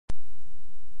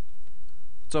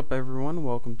What's up everyone,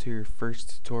 welcome to your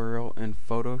first tutorial in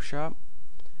Photoshop.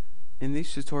 In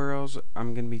these tutorials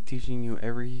I'm going to be teaching you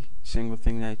every single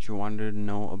thing that you wanted to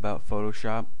know about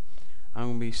Photoshop. I'm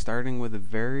going to be starting with the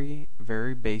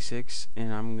very basics,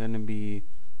 and I'm going to be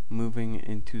moving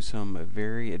into some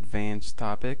very advanced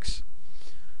topics.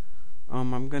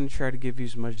 I'm going to try to give you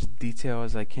as much detail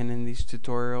as I can in these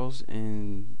tutorials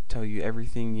and tell you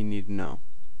everything you need to know.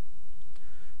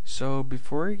 So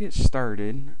before we get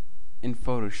started in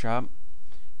Photoshop,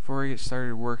 before we get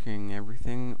started working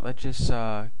everything, let's just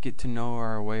get to know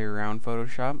our way around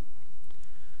Photoshop.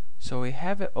 So we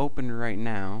have it open right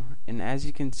now, and as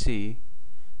you can see,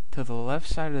 to the left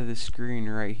side of the screen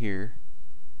right here,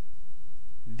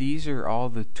 these are all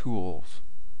the tools,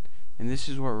 and this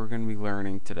is what we're going to be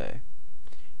learning today.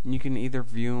 And you can either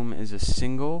view them as a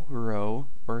single row,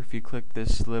 or if you click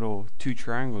this little two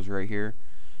triangles right here,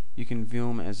 you can view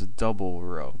them as a double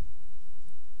row.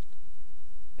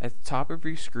 At the top of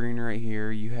your screen right here,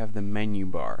 you have the menu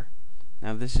bar.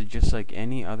 Now this is just like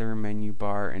any other menu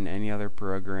bar in any other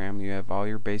program. You have all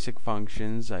your basic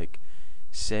functions like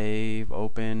save,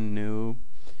 open, new,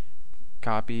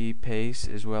 copy, paste,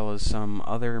 as well as some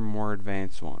other more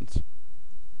advanced ones.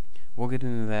 We'll get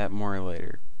into that more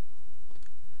later.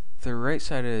 To the right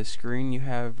side of the screen, you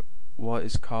have what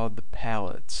is called the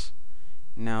palettes.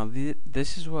 Now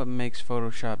this is what makes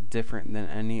Photoshop different than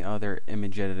any other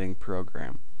image editing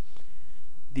program.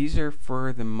 These are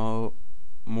for the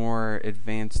more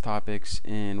advanced topics,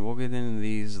 and we'll get into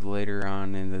these later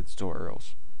on in the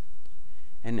tutorials.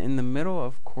 And in the middle,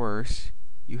 of course,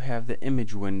 you have the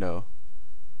image window.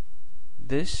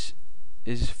 This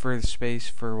is for the space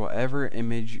for whatever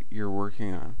image you're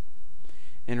working on.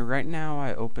 And right now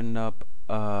I opened up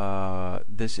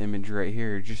this image right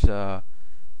here, just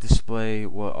display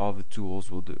what all the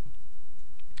tools will do.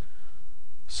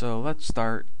 So let's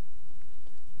start.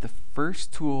 The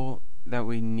first tool that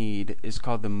we need is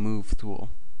called the Move tool.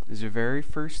 It's the very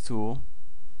first tool,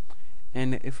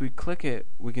 and if we click it,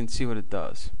 we can see what it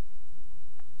does.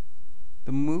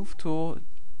 The Move tool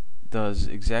does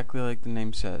exactly like the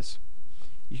name says.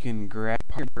 You can grab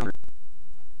part.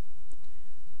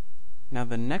 Now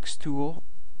the next tool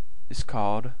is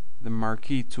called the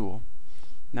Marquee Tool.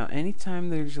 Now anytime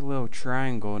there's a little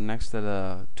triangle next to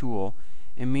the tool,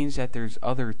 it means that there's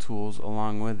other tools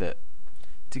along with it.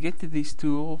 To get to these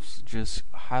tools, just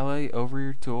highlight over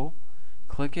your tool,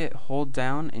 click it, hold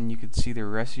down, and you can see the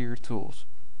rest of your tools.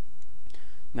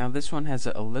 Now this one has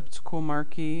an elliptical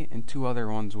marquee and two other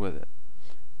ones with it.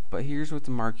 But here's what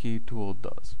the Marquee tool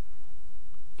does.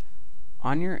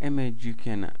 On your image you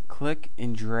can click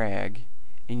and drag,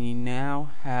 and you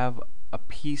now have a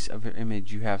piece of your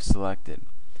image you have selected.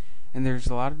 And there's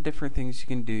a lot of different things you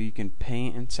can do. You can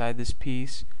paint inside this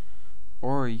piece,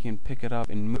 or you can pick it up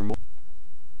and move.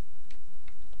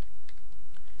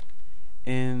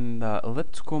 And the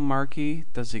elliptical marquee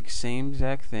does the same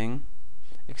exact thing,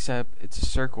 except it's a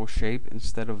circle shape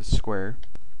instead of a square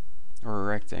or a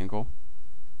rectangle.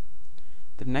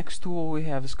 The next tool we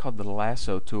have is called the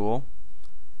Lasso tool.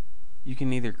 You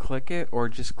can either click it or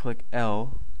just click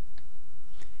L,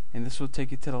 and this will take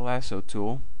you to the Lasso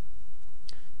tool.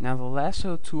 Now the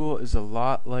Lasso tool is a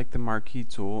lot like the Marquee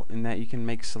tool in that you can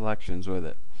make selections with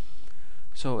it.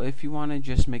 So if you want to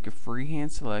just make a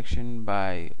freehand selection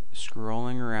by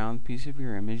scrolling around a piece of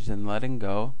your image and letting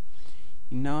go,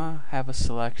 you now have a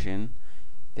selection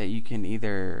that you can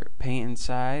either paint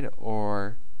inside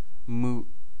or move,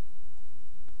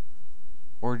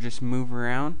 or just move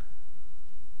around.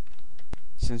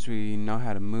 Since we know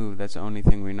how to move, that's the only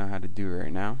thing we know how to do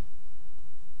right now.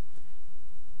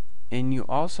 And you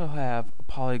also have a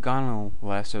polygonal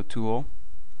lasso tool.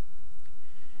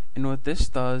 And what this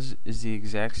does is the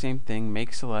exact same thing,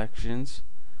 make selections,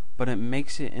 but it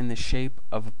makes it in the shape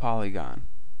of a polygon.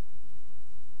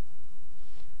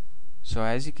 So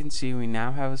as you can see, we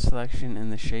now have a selection in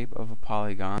the shape of a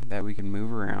polygon that we can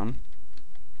move around.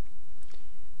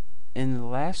 And the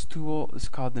last tool is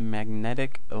called the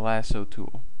magnetic lasso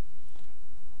tool.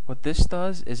 What this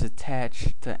does is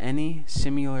attach to any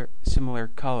similar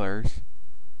colors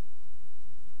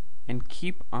and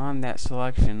keep on that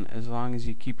selection as long as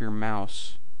you keep your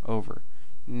mouse over.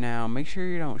 Now make sure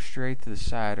you don't stray to the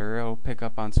side, or it'll pick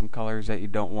up on some colors that you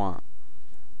don't want.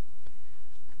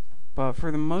 But for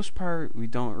the most part, we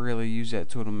don't really use that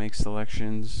tool to make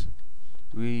selections.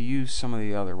 We use some of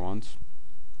the other ones.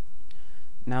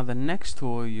 Now the next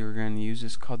tool you're going to use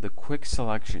is called the Quick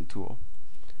Selection tool.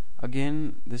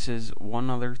 Again, this is one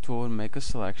other tool to make a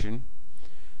selection.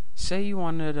 Say you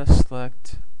wanted to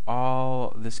select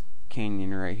all this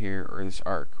canyon right here, or this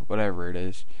arc, whatever it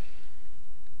is.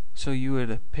 So you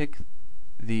would pick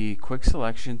the quick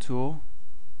selection tool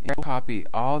and copy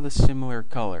all the similar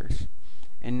colors.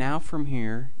 And now from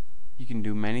here you can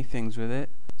do many things with it,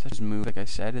 such as move. Like I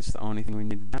said, it's the only thing we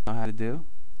need to know how to do.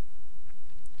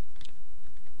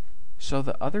 So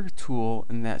the other tool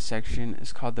in that section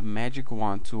is called the magic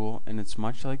wand tool, and it's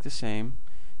much like the same,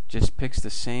 just picks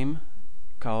the same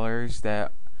colors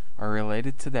that are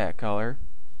related to that color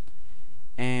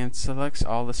and selects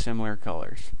all the similar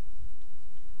colors.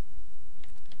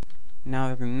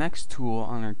 Now the next tool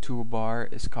on our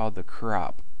toolbar is called the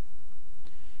crop,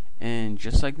 and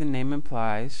just like the name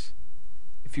implies,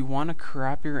 if you want to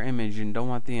crop your image and don't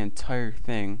want the entire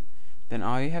thing, then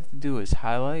all you have to do is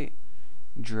highlight,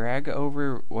 drag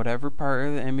over whatever part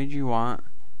of the image you want,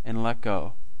 and let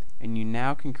go, and you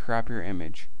now can crop your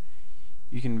image.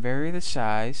 You can vary the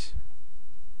size,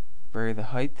 vary the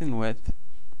height and width,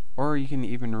 or you can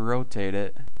even rotate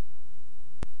it.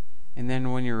 And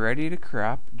then when you're ready to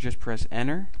crop, just press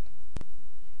enter,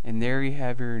 and there you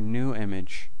have your new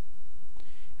image.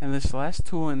 And this last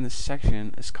tool in this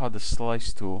section is called the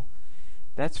slice tool.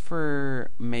 That's for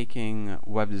making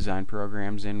web design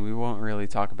programs, and we won't really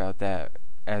talk about that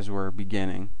as we're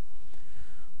beginning.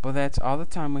 But that's all the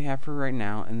time we have for right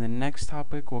now. In the next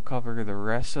topic we'll cover the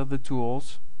rest of the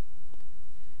tools.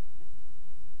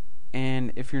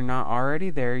 And if you're not already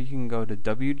there, you can go to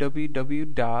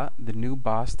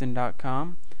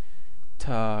www.thenewboston.com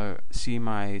to see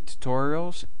my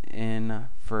tutorials and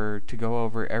to go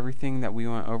over everything that we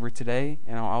went over today,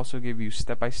 and I'll also give you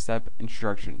step-by-step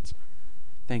instructions.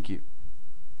 Thank you.